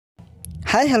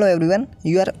Hi, hello everyone.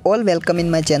 You are all welcome in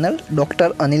my channel Dr.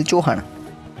 Anil Chauhan.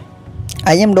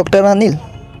 I am Dr. Anil.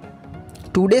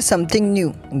 Today something new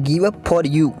give up for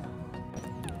you.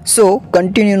 So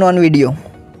continue on video.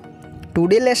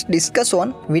 Today let's discuss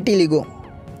on vitiligo.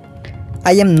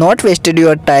 I am not wasted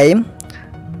your time.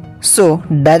 So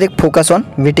direct focus on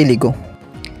vitiligo.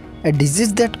 A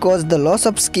disease that causes the loss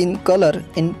of skin color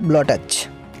in blotch.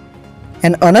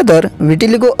 And another,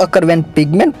 vitiligo occur when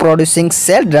pigment producing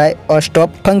cell dry or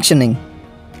stop functioning.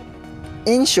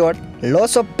 In short,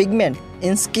 loss of pigment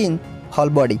in skin whole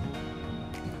body.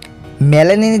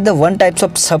 Melanin is the one type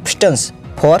of substance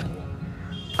for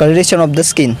coloration of the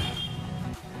skin.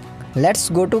 Let's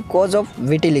go to cause of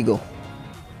vitiligo.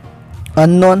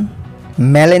 Unknown,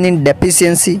 melanin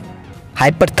deficiency,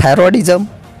 hyperthyroidism,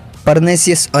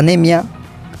 pernicious anemia,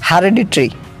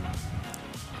 hereditary.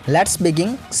 Let's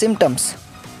begin symptoms.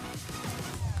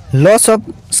 Loss of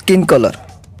skin color,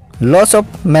 loss of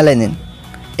melanin,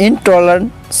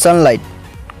 intolerant sunlight,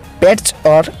 patch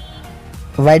or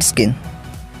white skin.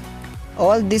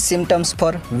 All these symptoms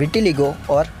for vitiligo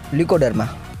or leukoderma.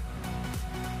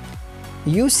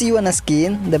 You see on a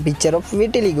skin the picture of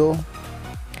vitiligo.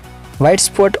 White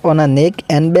spot on a neck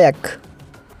and back.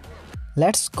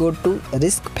 Let's go to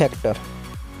risk factor.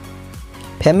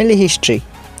 Family history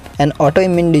and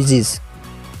autoimmune disease.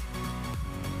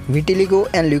 Vitiligo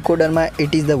and leukoderma,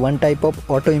 it is the one type of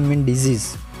autoimmune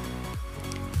disease.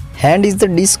 Hand is the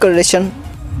discoloration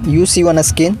you see on a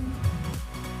skin.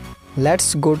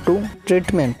 Let's go to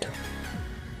treatment.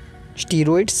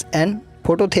 Steroids and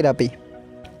phototherapy.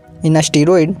 In a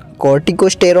steroid,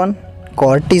 corticosterone,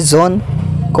 cortisone,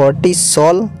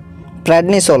 cortisol,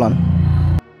 prednisolone.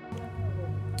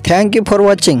 Thank you for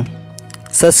watching.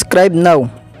 Subscribe now.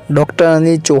 Dr.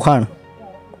 Anil Chauhan.